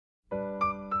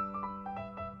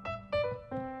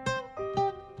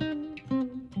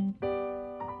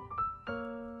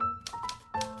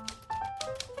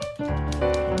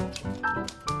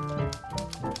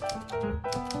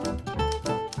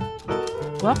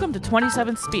Welcome to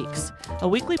 27 Speaks, a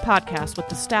weekly podcast with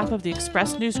the staff of the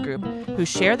Express News Group who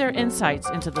share their insights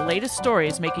into the latest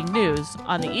stories making news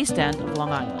on the East End of Long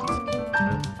Island.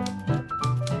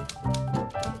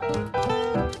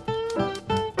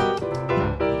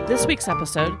 This week's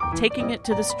episode, Taking It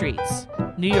to the Streets.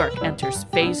 New York enters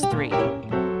Phase 3. We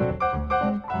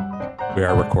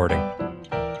are recording.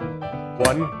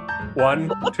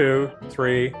 One, two,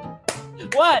 three.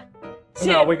 What?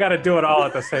 No, we got to do it all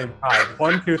at the same time.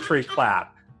 1, 2, 3,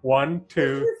 clap. 1,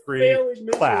 2, 3,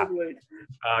 clap.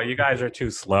 You guys are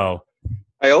too slow.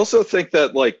 I also think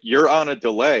that, you're on a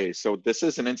delay, so this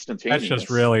isn't instantaneous. That's just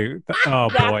really... Oh,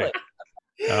 Exactly. boy.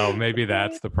 Oh, maybe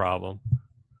that's the problem.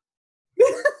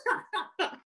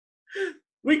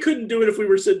 We couldn't do it if we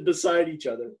were sitting beside each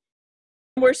other.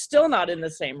 We're still not in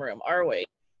the same room, are we?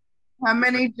 How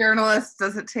many journalists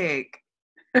does it take?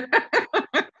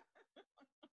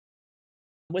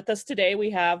 With us today, we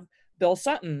have Bill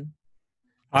Sutton.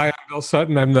 Hi, I'm Bill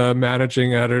Sutton. I'm the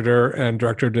managing editor and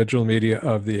director of digital media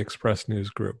of the Express News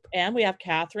Group. And we have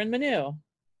Catherine Manu.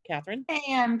 Catherine? Hey,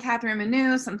 I'm Catherine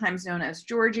Manu, sometimes known as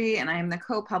Georgie, and I am the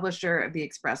co-publisher of the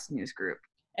Express News Group.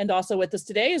 And also with us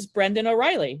today is Brendan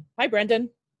O'Reilly. Hi, Brendan.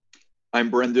 I'm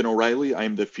Brendan O'Reilly.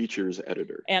 I'm the features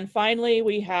editor. And finally,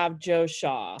 we have Joe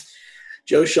Shaw.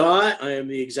 Joe Shaw, I am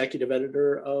the executive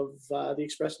editor of the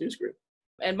Express News Group.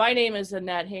 And my name is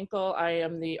Annette Hinkle. I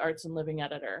am the arts and living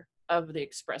editor of the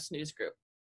Express News Group.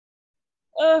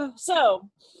 So,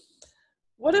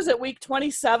 what is it, week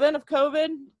 27 of COVID?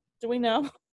 Do we know?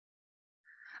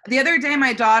 The other day,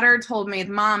 my daughter told me,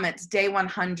 Mom, it's day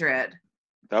 100.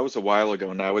 That was a while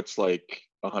ago. Now it's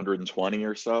 120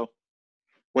 or so.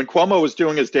 When Cuomo was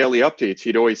doing his daily updates,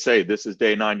 he'd always say, this is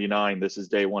day 99, this is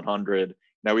day 100.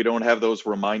 Now we don't have those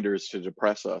reminders to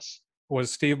depress us.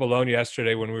 Was Steve Malone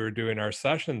yesterday when we were doing our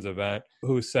Sessions event,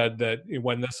 who said that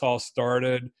when this all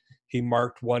started, he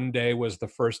marked one day was the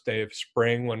first day of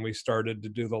spring when we started to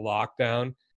do the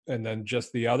lockdown. And then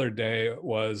just the other day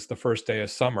was the first day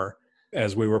of summer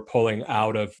as we were pulling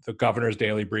out of the governor's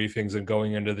daily briefings and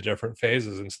going into the different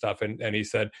phases and stuff. And he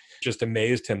said, just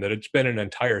amazed him that it's been an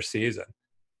entire season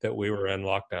that we were in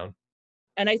lockdown.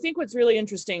 And I think what's really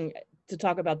interesting to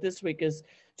talk about this week is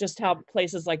just how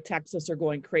places like Texas are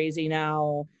going crazy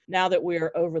now. Now that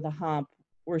we're over the hump,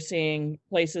 we're seeing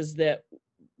places that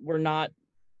were not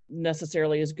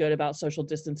necessarily as good about social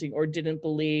distancing or didn't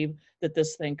believe that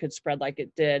this thing could spread like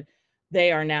it did.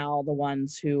 They are now the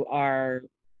ones who are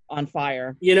on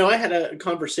fire. You know, I had a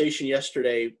conversation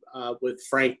yesterday with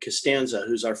Frank Costanza,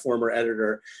 who's our former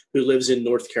editor, who lives in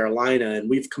North Carolina, and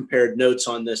we've compared notes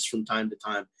on this from time to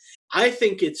time. I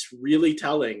think it's really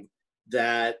telling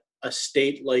that a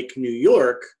state like New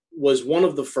York was one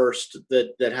of the first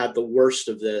that had the worst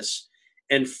of this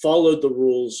and followed the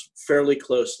rules fairly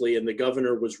closely, and the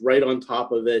governor was right on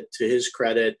top of it, to his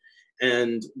credit.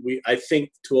 And I think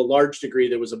to a large degree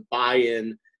there was a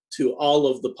buy-in to all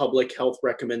of the public health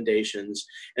recommendations.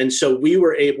 And so we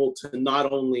were able to not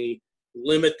only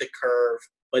limit the curve,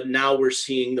 but now we're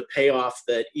seeing the payoff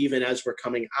that even as we're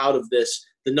coming out of this,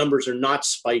 the numbers are not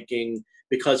spiking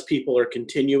because people are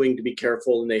continuing to be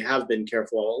careful, and they have been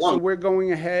careful all along. So we're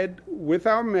going ahead with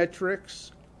our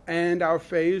metrics and our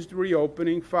phased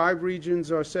reopening. 5 regions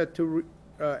are set to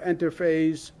enter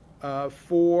phase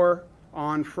 4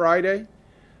 on Friday.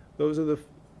 Those are the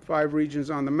 5 regions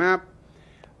on the map.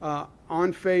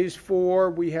 On phase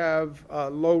 4, we have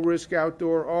low-risk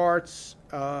outdoor arts,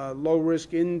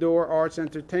 low-risk indoor arts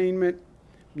entertainment,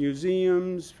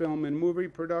 museums, film and movie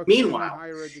production. Meanwhile,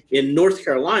 in North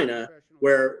Carolina,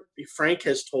 where Frank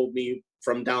has told me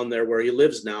from down there where he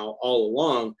lives now all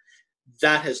along,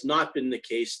 that has not been the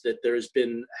case, that there's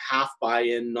been half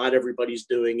buy-in. Not everybody's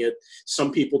doing it.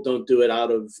 Some people don't do it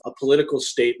out of a political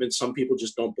statement. Some people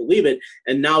just don't believe it.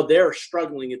 And now they're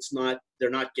struggling. They're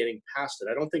not getting past it.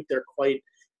 I don't think they're quite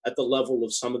at the level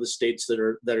of some of the states that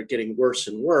are getting worse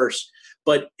and worse.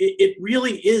 But it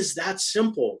really is that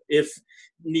simple. If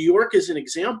New York is an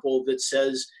example that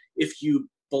says, if you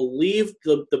believed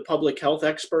the public health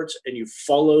experts and you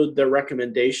followed their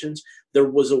recommendations, there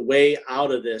was a way out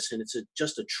of this. And it's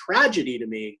just a tragedy to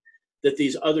me that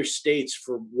these other states,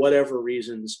 for whatever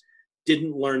reasons,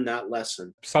 didn't learn that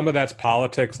lesson. Some of that's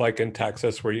politics, like in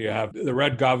Texas, where you have the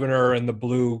red governor and the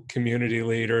blue community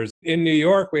leaders. In New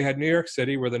York, we had New York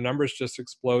City, where the numbers just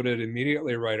exploded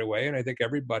immediately right away. And I think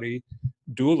everybody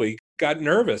duly got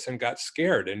nervous and got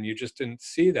scared. And you just didn't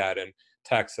see that in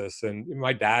Texas. And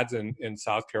my dad's in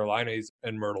South Carolina. He's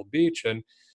in Myrtle Beach. And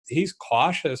he's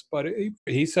cautious, but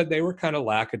he said they were kind of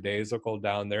lackadaisical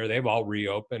down there. They've all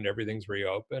reopened. Everything's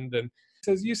reopened. And he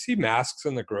says you see masks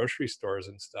in the grocery stores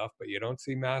and stuff, but you don't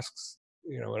see masks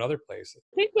in other places.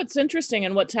 I think what's interesting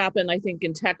and what's happened, I think,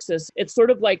 in Texas, it's sort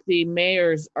of like the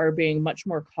mayors are being much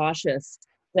more cautious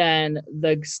than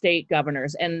the state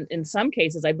governors. And in some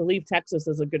cases, I believe Texas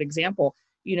is a good example.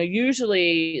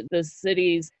 Usually the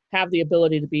cities have the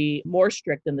ability to be more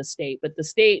strict than the state, but the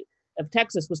state of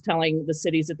Texas was telling the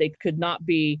cities that they could not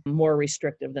be more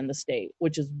restrictive than the state,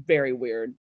 which is very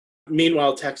weird.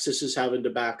 Meanwhile, Texas is having to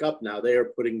back up now. They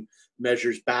are putting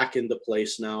measures back into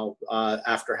place now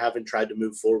after having tried to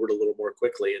move forward a little more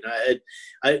quickly.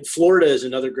 And Florida is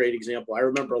another great example. I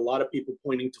remember a lot of people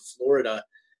pointing to Florida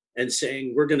and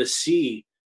saying, we're going to see,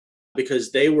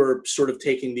 because they were sort of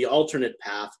taking the alternate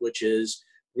path, which is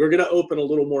we're going to open a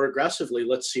little more aggressively.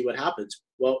 Let's see what happens.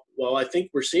 Well, I think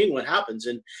we're seeing what happens.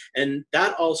 And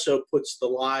that also puts the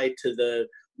lie to the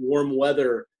warm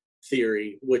weather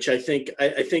theory, which I think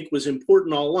was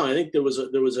important all along. I think there was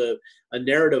a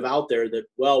narrative out there that,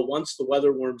 well, once the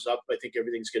weather warms up, I think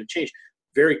everything's going to change.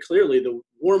 Very clearly, the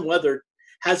warm weather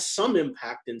has some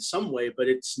impact in some way, but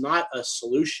it's not a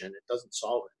solution. It doesn't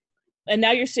solve it. And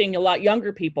now you're seeing a lot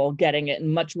younger people getting it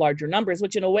in much larger numbers,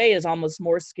 which in a way is almost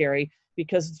more scary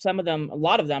because a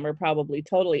lot of them are probably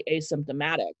totally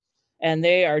asymptomatic. And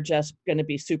they are just going to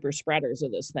be super spreaders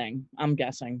of this thing, I'm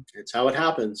guessing. It's how it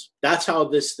happens. That's how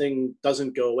this thing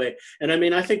doesn't go away. And I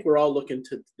mean, I think we're all looking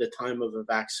to the time of a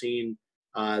vaccine.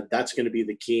 That's going to be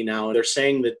the key now. They're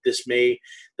saying that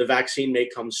the vaccine may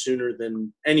come sooner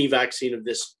than any vaccine of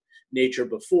this nature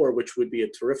before, which would be a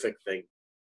terrific thing.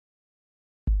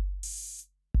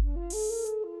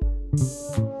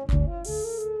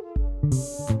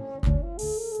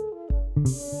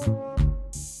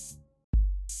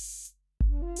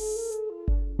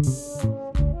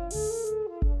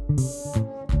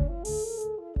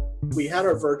 We had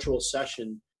our virtual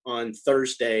session on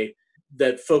Thursday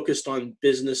that focused on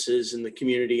businesses in the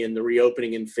community and the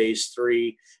reopening in phase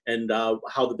 3 and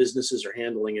how the businesses are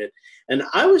handling it. And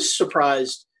I was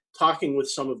surprised talking with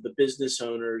some of the business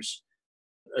owners,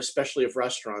 especially of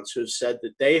restaurants, who have said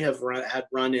that they have had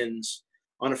run-ins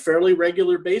on a fairly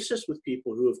regular basis with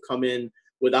people who have come in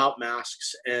without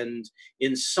masks. And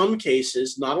in some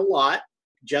cases, not a lot,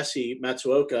 Jesse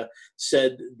Matsuoka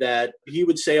said that he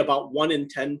would say about 1 in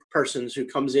 10 persons who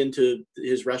comes into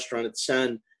his restaurant at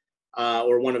Sen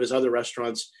or one of his other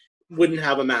restaurants wouldn't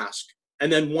have a mask.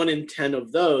 And then 1 in 10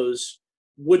 of those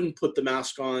wouldn't put the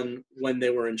mask on when they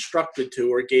were instructed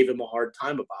to or gave him a hard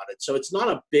time about it. So it's not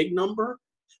a big number,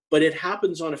 but it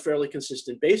happens on a fairly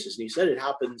consistent basis. And he said it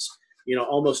happens,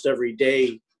 almost every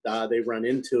day they run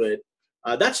into it.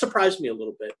 That surprised me a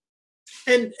little bit.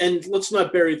 And let's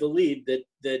not bury the lead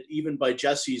that even by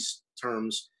Jesse's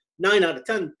terms, 9 out of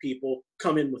 10 people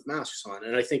come in with masks on,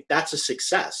 and I think that's a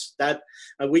success. That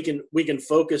we can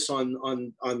focus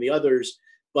on the others,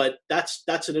 but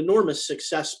that's an enormous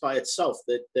success by itself.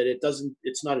 That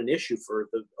it's not an issue for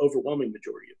the overwhelming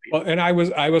majority of people. Well, and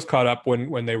I was caught up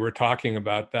when they were talking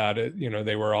about that.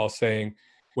 They were all saying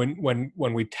when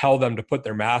we tell them to put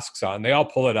their masks on, they all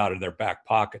pull it out of their back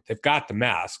pocket. They've got the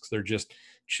masks. They're just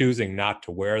choosing not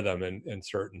to wear them in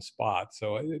certain spots.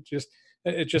 So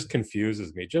it just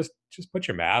confuses me. Just put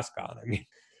your mask on. I mean,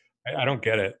 I don't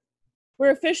get it.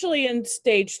 We're officially in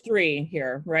stage 3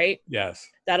 here, right? Yes.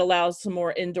 That allows some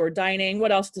more indoor dining.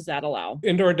 What else does that allow?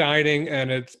 Indoor dining, and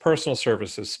it's personal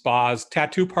services, spas,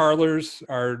 tattoo parlors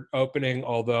are opening,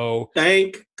 although...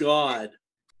 Thank God.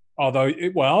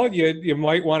 You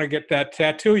might want to get that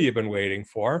tattoo you've been waiting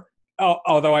for.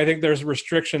 Although I think there's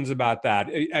restrictions about that.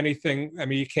 Anything,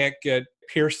 you can't get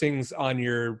piercings on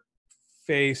your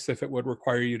face if it would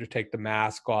require you to take the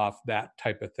mask off, that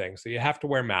type of thing. So you have to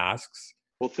wear masks.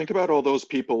 Well, think about all those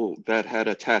people that had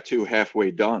a tattoo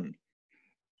halfway done.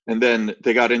 And then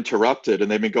they got interrupted and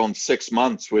they've been going 6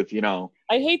 months with, I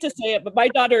hate to say it, but my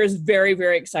daughter is very,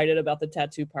 very excited about the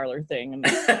tattoo parlor thing. And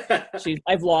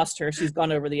I've lost her. She's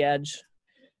gone over the edge.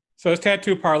 So it's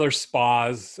tattoo parlors,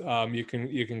 spas. You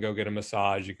can go get a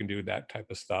massage. You can do that type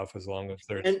of stuff as long as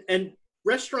there's and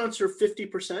restaurants are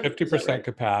 50%. 50% right?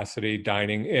 Capacity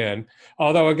dining in.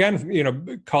 Although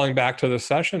again, calling back to the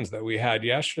sessions that we had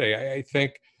yesterday, I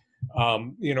think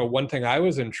one thing I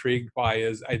was intrigued by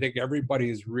is I think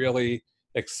everybody's really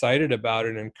excited about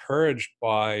and encouraged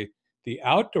by the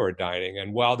outdoor dining.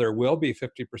 And while there will be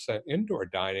 50% indoor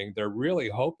dining, they're really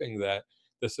hoping that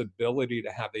this ability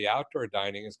to have the outdoor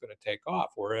dining is going to take off.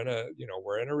 We're in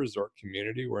a resort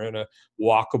community. We're in a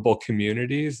walkable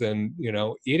communities, and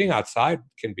eating outside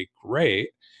can be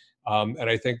great. And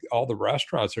I think all the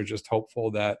restaurants are just hopeful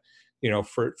that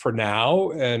for now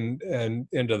and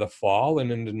into the fall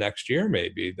and into next year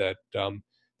maybe that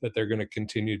they're going to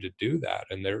continue to do that,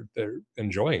 and they're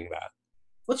enjoying that.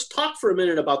 Let's talk for a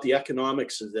minute about the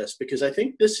economics of this, because I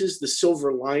think this is the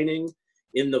silver lining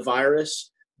in the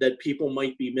virus that people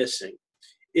might be missing.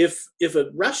 If a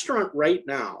restaurant right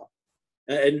now,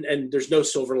 and there's no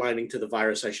silver lining to the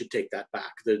virus, I should take that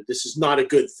back. This is not a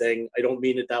good thing. I don't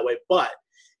mean it that way, but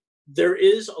there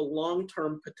is a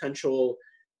long-term potential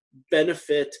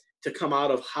benefit to come out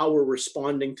of how we're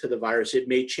responding to the virus. It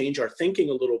may change our thinking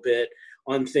a little bit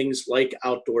on things like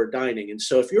outdoor dining. And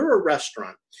so if you're a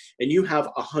restaurant and you have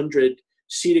 100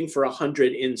 seating for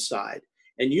 100 inside,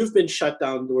 and you've been shut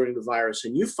down during the virus,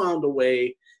 and you found a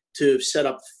way to set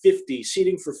up 50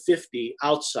 seating for 50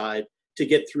 outside to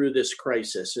get through this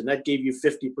crisis, and that gave you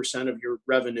 50% of your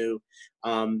revenue,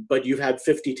 but you've had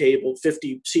 50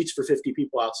 seats for 50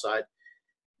 people outside.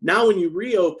 Now when you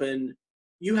reopen,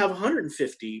 you have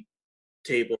 150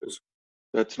 tables.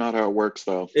 That's not how it works,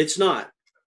 though. It's not.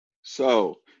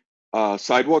 So,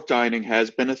 sidewalk dining has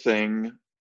been a thing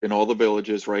in all the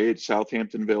villages, right?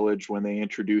 Southampton Village, when they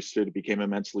introduced it, it became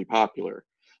immensely popular.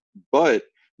 But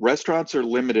restaurants are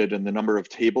limited in the number of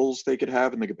tables they could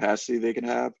have and the capacity they can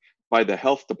have by the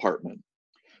health department.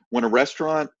 When a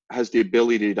restaurant has the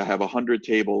ability to have 100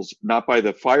 tables, not by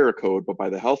the fire code, but by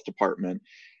the health department,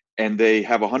 and they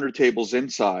have 100 tables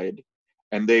inside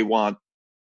and they want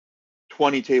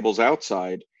 20 tables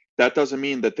outside, that doesn't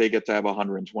mean that they get to have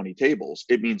 120 tables.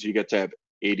 It means you get to have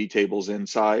 80 tables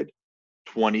inside,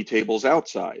 20 tables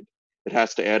outside. It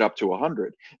has to add up to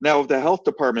 100. Now, if the health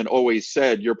department always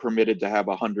said you're permitted to have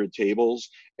 100 tables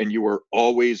and you were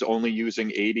always only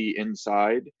using 80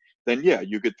 inside, then yeah,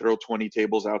 you could throw 20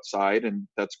 tables outside and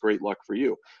that's great luck for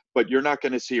you. But you're not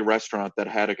going to see a restaurant that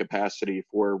had a capacity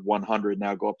for 100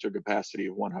 now go up to a capacity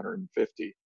of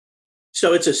 150.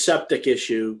 So it's a septic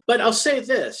issue. But I'll say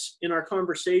this, in our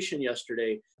conversation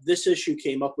yesterday, this issue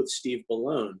came up with Steve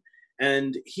Ballone,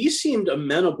 and he seemed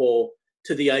amenable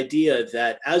to the idea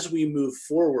that as we move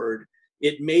forward,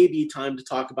 it may be time to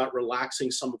talk about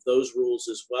relaxing some of those rules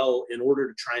as well in order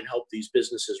to try and help these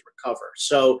businesses recover.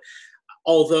 So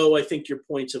although I think your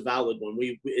point's a valid one,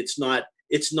 it's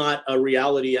not a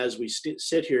reality as we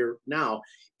sit here now.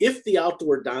 If the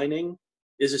outdoor dining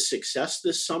is a success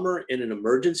this summer in an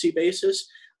emergency basis,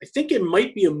 I think it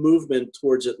might be a movement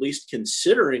towards at least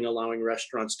considering allowing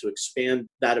restaurants to expand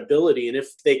that ability. And if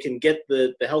they can get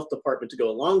the health department to go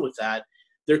along with that,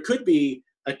 there could be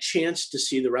a chance to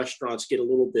see the restaurants get a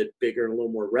little bit bigger and a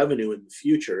little more revenue in the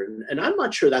future. And I'm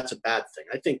not sure that's a bad thing.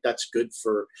 I think that's good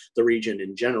for the region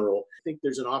in general. I think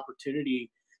there's an opportunity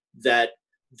that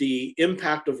the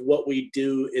impact of what we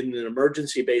do in an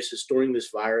emergency basis during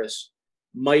this virus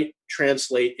might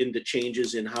translate into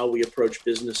changes in how we approach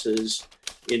businesses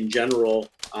in general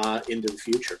into the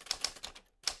future.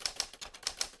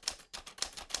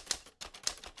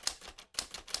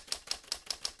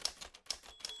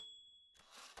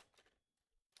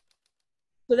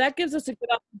 So that gives us a good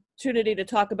opportunity to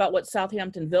talk about what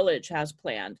Southampton Village has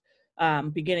planned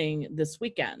beginning this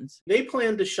weekend. They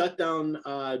plan to shut down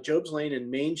Job's Lane and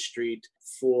Main Street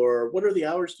for, what are the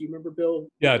hours? Do you remember, Bill?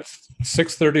 Yeah, it's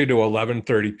 6:30 to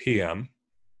 11:30 p.m.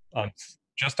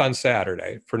 Just on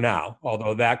Saturday for now,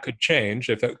 although that could change.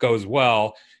 If it goes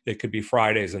well, it could be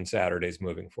Fridays and Saturdays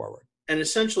moving forward. And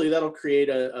essentially that'll create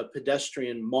a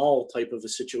pedestrian mall type of a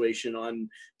situation on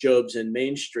Job's and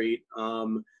Main Street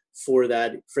for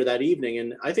that evening.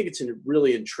 And I think it's a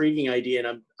really intriguing idea.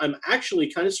 And I'm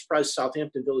actually kind of surprised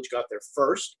Southampton Village got there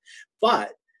first,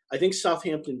 but I think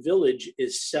Southampton Village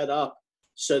is set up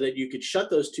so that you could shut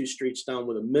those two streets down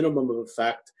with a minimum of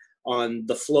effect on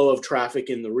the flow of traffic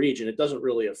in the region. It doesn't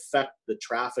really affect the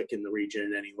traffic in the region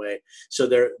in any way. So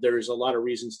there's a lot of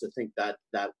reasons to think that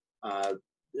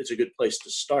it's a good place to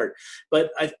start.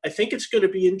 But I think it's going to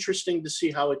be interesting to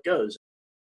see how it goes.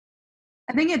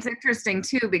 I think it's interesting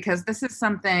too, because this is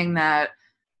something that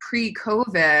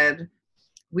pre-COVID,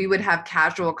 we would have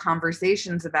casual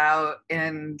conversations about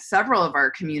in several of our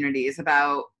communities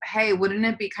about, hey, wouldn't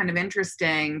it be kind of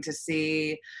interesting to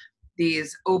see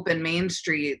these open main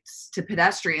streets to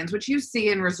pedestrians, which you see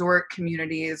in resort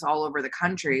communities all over the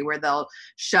country, where they'll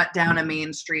shut down a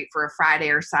main street for a Friday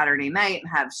or Saturday night and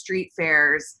have street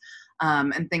fairs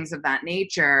and things of that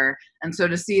nature. And so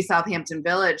to see Southampton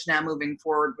Village now moving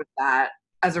forward with that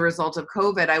as a result of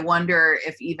COVID, I wonder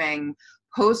if even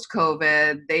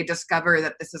post-COVID, they discover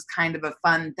that this is kind of a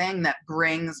fun thing that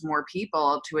brings more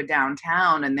people to a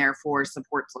downtown and therefore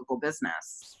supports local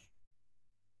business.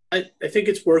 I think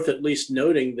it's worth at least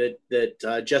noting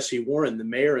that Jesse Warren, the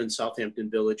mayor in Southampton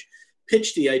Village,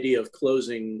 pitched the idea of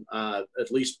closing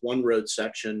at least one road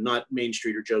section, not Main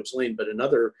Street or Job's Lane, but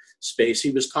another space.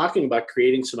 He was talking about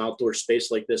creating some outdoor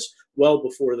space like this well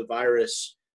before the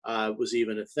virus was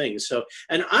even a thing. So,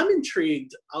 and I'm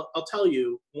intrigued. I'll tell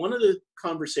you, one of the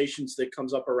conversations that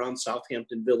comes up around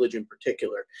Southampton Village in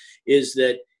particular is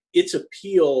that its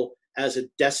appeal as a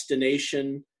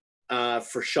destination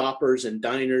for shoppers and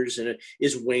diners and it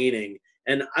is waning.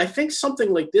 And I think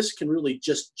something like this can really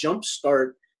just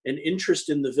jumpstart an interest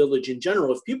in the village in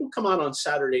general. If people come out on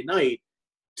Saturday night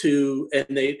and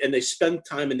they spend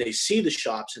time and they see the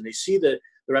shops and they see the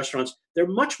restaurants, they're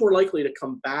much more likely to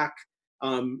come back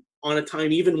on a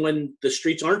time even when the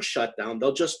streets aren't shut down.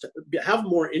 They'll just have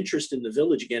more interest in the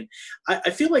village again. I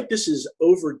feel like this is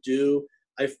overdue.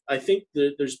 I think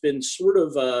that there's been sort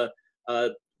of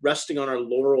a resting on our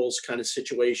laurels kind of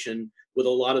situation with a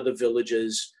lot of the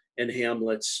villages and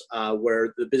hamlets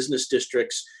where the business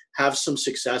districts have some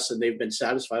success and they've been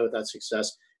satisfied with that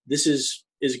success. This is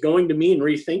going to mean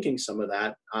rethinking some of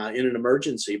that in an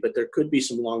emergency, but there could be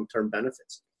some long-term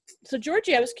benefits. So,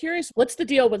 Georgie, I was curious, what's the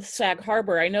deal with Sag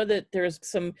Harbor? I know that there's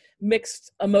some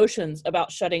mixed emotions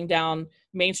about shutting down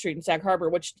Main Street in Sag Harbor,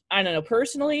 which I don't know,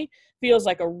 personally feels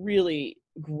like a really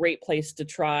great place to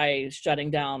try shutting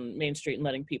down Main Street and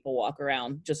letting people walk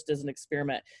around just as an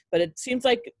experiment. But it seems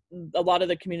like a lot of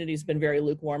the community's been very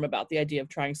lukewarm about the idea of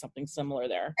trying something similar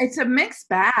there. It's a mixed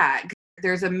bag.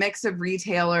 There's a mix of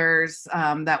retailers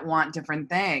that want different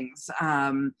things,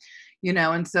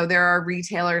 and so there are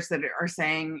retailers that are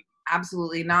saying,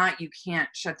 absolutely not, you can't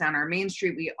shut down our Main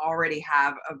Street. We already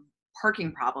have a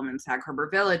parking problem in Sag Harbor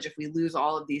Village. If we lose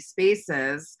all of these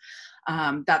spaces,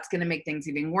 that's going to make things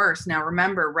even worse. Now,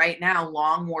 remember, right now,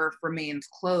 Long Wharf remains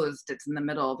closed. It's in the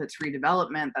middle of its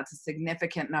redevelopment. That's a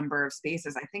significant number of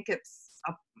spaces. I think it's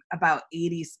about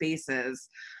 80 spaces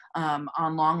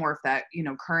on Long Wharf that,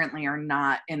 currently are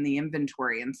not in the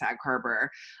inventory in Sag Harbor.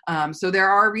 So there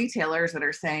are retailers that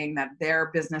are saying that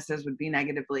their businesses would be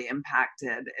negatively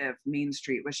impacted if Main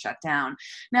Street was shut down.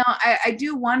 Now, I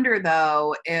do wonder,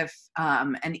 though, if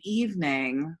an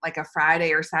evening, like a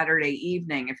Friday or Saturday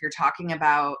evening, if you're talking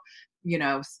about,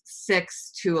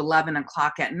 6 to 11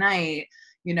 o'clock at night,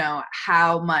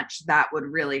 how much that would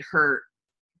really hurt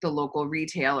the local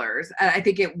retailers. I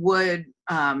think it would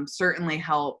certainly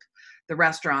help the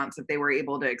restaurants if they were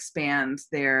able to expand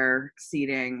their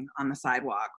seating on the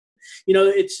sidewalk.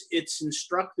 It's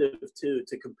instructive too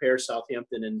to compare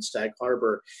Southampton and Sag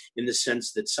Harbor in the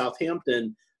sense that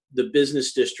Southampton, the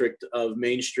business district of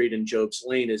Main Street and Job's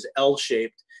Lane, is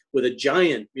L-shaped with a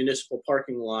giant municipal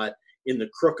parking lot in the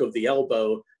crook of the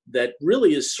elbow that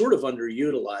really is sort of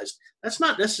underutilized. That's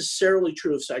not necessarily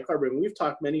true of Sag Harbor. And we've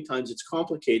talked many times, it's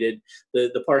complicated,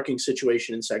 the parking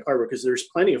situation in Sag Harbor, because there's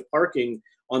plenty of parking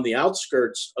on the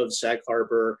outskirts of Sag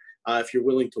Harbor. If you're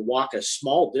willing to walk a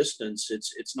small distance,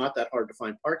 it's not that hard to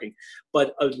find parking.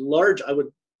 But I would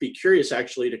be curious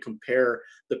actually to compare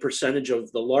the percentage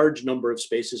of the large number of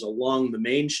spaces along the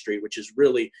Main Street, which is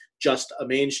really just a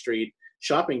Main Street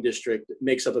shopping district,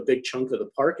 makes up a big chunk of the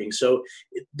parking. So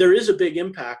there is a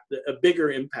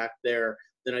bigger impact there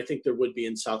than I think there would be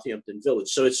in Southampton Village.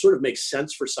 So it sort of makes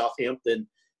sense for Southampton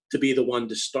to be the one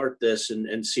to start this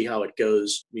and see how it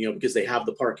goes, because they have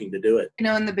the parking to do it.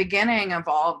 In the beginning of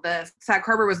all of this, Sag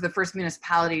Harbor was the first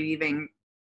municipality to even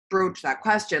broach that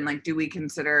question. Like, do we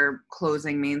consider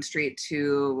closing Main Street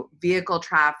to vehicle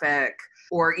traffic,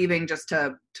 or even just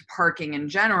to parking in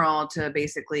general, to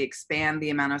basically expand the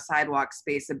amount of sidewalk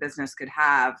space a business could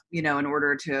have, in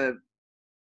order to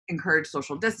encourage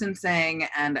social distancing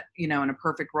and, in a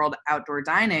perfect world, outdoor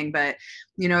dining. But,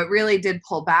 it really did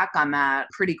pull back on that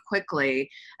pretty quickly.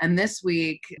 And this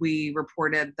week we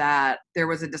reported that there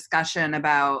was a discussion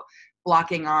about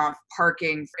blocking off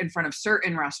parking in front of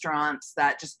certain restaurants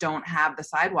that just don't have the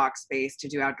sidewalk space to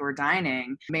do outdoor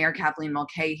dining. Mayor Kathleen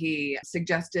Mulcahy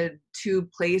suggested 2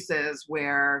 places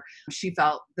where she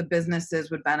felt the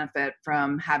businesses would benefit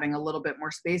from having a little bit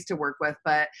more space to work with,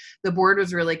 but the board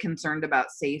was really concerned about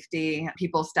safety,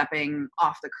 people stepping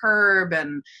off the curb,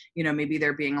 and maybe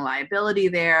there being a liability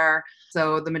there.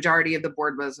 So the majority of the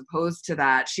board was opposed to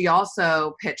that. She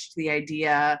also pitched the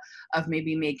idea of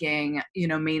maybe making,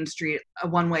 Main Street a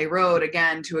one-way road,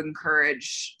 again, to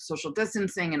encourage social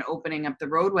distancing and opening up the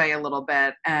roadway a little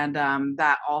bit. And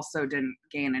that also didn't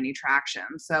gain any traction.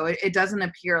 So it doesn't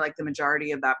appear like the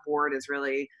majority of that board is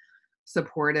really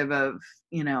supportive of,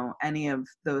 any of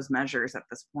those measures at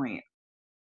this point.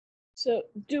 So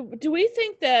do we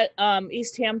think that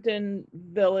East Hampton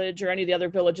Village or any of the other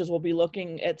villages will be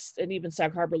looking at, and even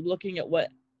Sag Harbor, looking at what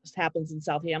happens in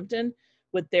Southampton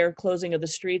with their closing of the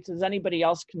streets? Is anybody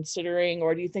else considering,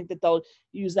 or do you think that they'll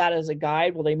use that as a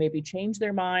guide? Will they maybe change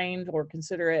their mind or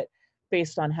consider it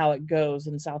based on how it goes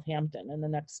in Southampton in the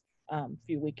next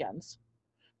few weekends?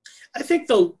 I think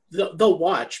they'll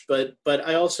watch, but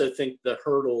I also think the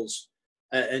hurdles,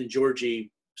 and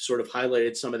Georgie sort of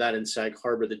highlighted some of that in Sag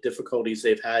Harbor, the difficulties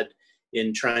they've had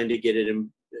in trying to get it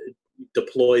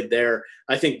deployed there.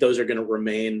 I think those are going to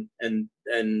remain, and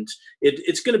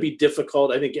it's going to be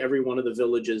difficult. I think every one of the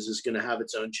villages is going to have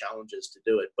its own challenges to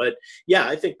do it. But yeah,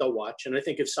 I think they'll watch, and I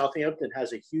think if Southampton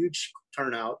has a huge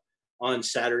turnout on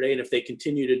Saturday, and if they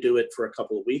continue to do it for a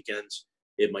couple of weekends,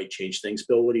 it might change things.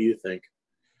 Bill, what do you think?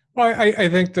 Well, I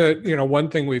think that, one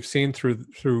thing we've seen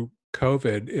through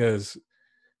COVID is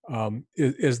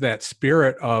that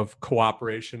spirit of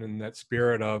cooperation and that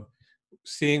spirit of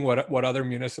seeing what other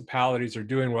municipalities are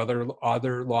doing, what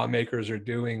other lawmakers are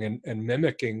doing, and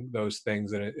mimicking those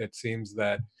things. And it seems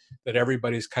that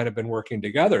everybody's kind of been working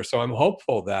together. So I'm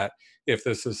hopeful that if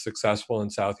this is successful in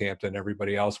Southampton,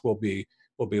 everybody else will be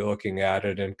looking at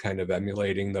it and kind of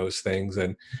emulating those things.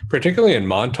 And particularly in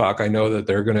Montauk, I know that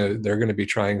they're gonna be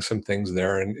trying some things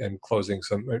there and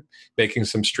making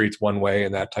some streets one way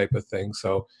and that type of thing.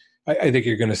 So I think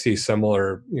you're going to see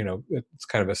similar, it's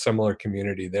kind of a similar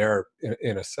community there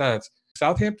in a sense.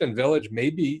 Southampton Village may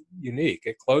be unique.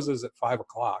 It closes at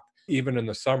 5:00, even in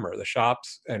the summer, the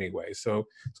shops anyway. So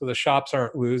the shops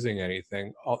aren't losing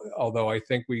anything. Although I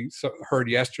think we heard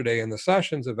yesterday in the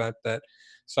Sessions event that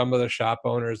some of the shop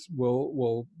owners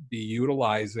will be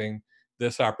utilizing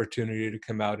this opportunity to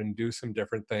come out and do some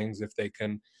different things if they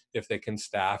can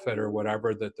staff it or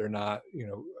whatever that they're not,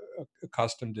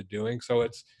 accustomed to doing. So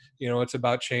it's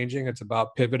about changing, it's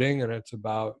about pivoting, and it's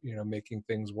about, making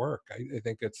things work. I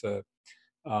think it's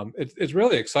it's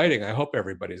really exciting. I hope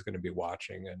everybody's going to be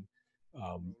watching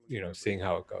and, seeing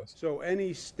how it goes. So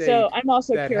any state. So I'm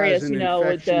also that curious, has an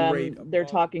infection rate they're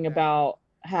above talking that about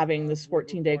having this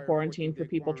 14-day quarantine for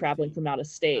people traveling from out of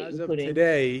state, As including of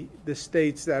today, the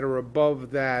states that are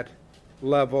above that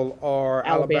level are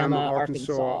Alabama,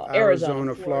 Arkansas,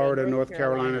 Arizona, Florida, North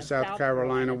Carolina, South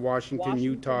Carolina, Washington,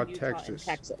 Utah, Texas.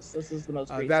 Texas. This is the most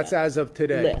recent That's as of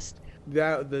today. list.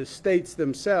 The states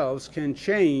themselves can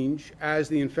change as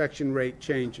the infection rate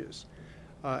changes.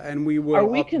 And we will Are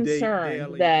we update concerned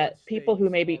daily that what people who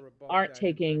states maybe are above aren't that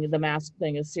taking the mask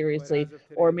thing as seriously, But as of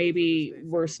today, or those are the maybe states that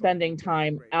we're are spending above the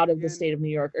time rate. out of the Again, state of New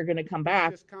York, are going to come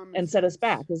back just common and set us sense.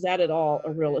 back? Is that at all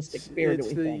a realistic fear, do It's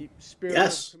we the think? spirit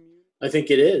Yes. of community. I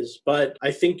think it is, but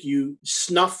I think you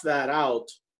snuff that out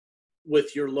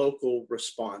with your local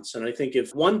response. And I think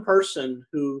if one person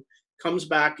who comes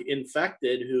back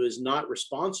infected, who is not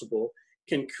responsible,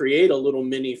 can create a little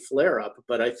mini flare up.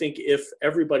 But I think if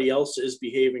everybody else is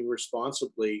behaving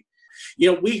responsibly,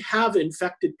 we have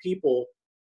infected people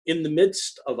in the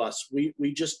midst of us. We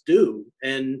just do.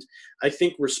 And I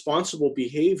think responsible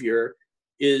behavior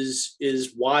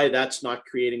is why that's not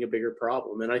creating a bigger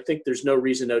problem. And I think there's no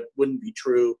reason that wouldn't be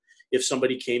true if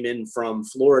somebody came in from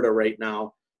Florida right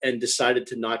now and decided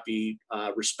to not be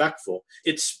respectful.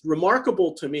 It's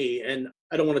remarkable to me, and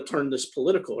I don't want to turn this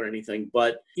political or anything,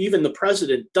 but even the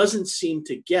president doesn't seem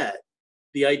to get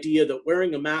the idea that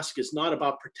wearing a mask is not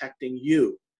about protecting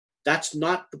you. That's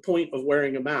not the point of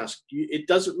wearing a mask. It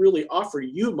doesn't really offer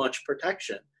you much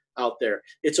protection out there.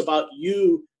 It's about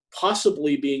you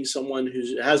possibly being someone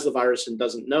who has the virus and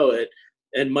doesn't know it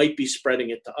and might be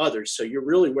spreading it to others. So you're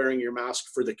really wearing your mask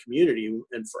for the community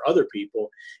and for other people.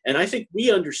 And I think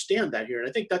we understand that here. And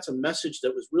I think that's a message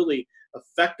that was really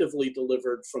effectively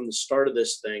delivered from the start of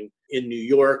this thing in New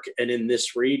York and in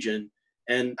this region.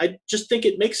 And I just think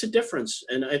it makes a difference.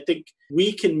 And I think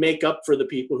we can make up for the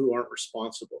people who aren't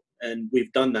responsible. And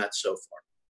we've done that so far.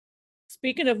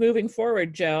 Speaking of moving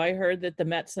forward, Joe, I heard that the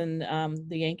Mets and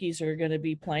the Yankees are going to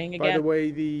be playing again. By the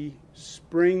way, the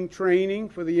spring training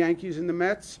for the Yankees and the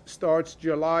Mets starts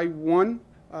July 1.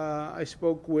 I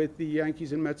spoke with the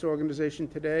Yankees and Mets organization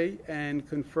today and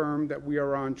confirmed that we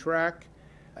are on track.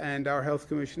 And our health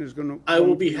commissioner is going to. I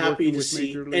will be happy to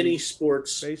see any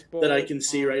sports Baseball, that I can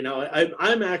see right now.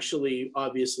 I'm actually,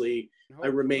 obviously, I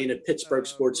remain a Pittsburgh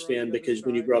sports fan because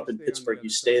when you grow up in Pittsburgh, you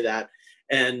stay that.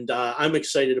 And I'm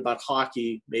excited about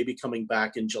hockey maybe coming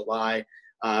back in July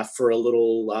for a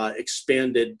little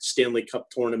expanded Stanley Cup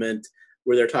tournament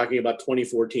where they're talking about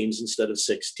 24 teams instead of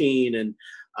 16. And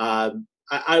I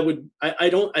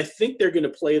think they're going to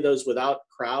play those without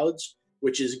crowds,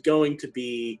 which is going to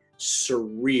be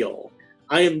surreal.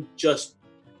 I am just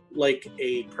like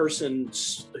a person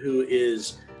who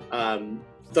is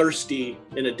thirsty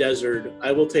in a desert.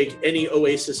 I will take any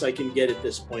oasis I can get at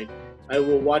this point. I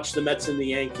will watch the Mets and the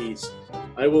Yankees.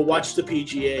 I will watch the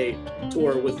PGA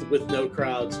Tour with no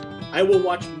crowds. I will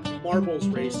watch marbles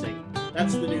racing.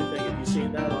 That's the new thing. Have you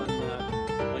seen that on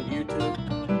YouTube?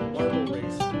 Marble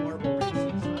races.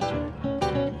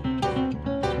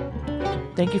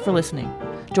 Thank you for listening.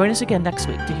 Join us again next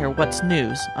week to hear what's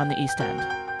news on the East End.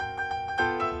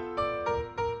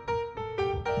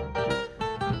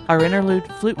 Our interlude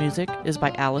flute music is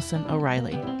by Allison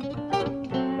O'Reilly.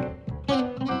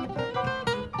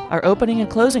 Our opening and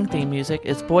closing theme music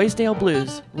is Boysdale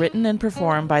Blues, written and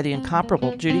performed by the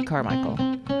incomparable Judy Carmichael.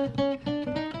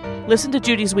 Listen to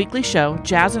Judy's weekly show,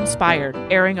 Jazz Inspired,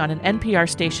 airing on an NPR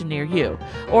station near you,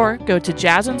 or go to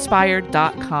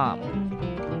jazzinspired.com.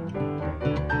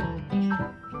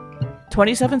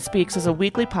 27 Speaks is a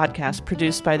weekly podcast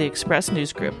produced by the Express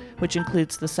News Group, which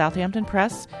includes the Southampton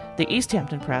Press, the East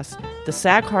Hampton Press, the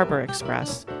Sag Harbor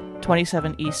Express,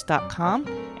 27east.com,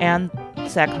 and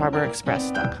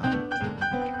sagharborexpress.com.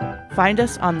 Find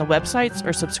us on the websites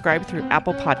or subscribe through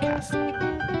Apple Podcasts.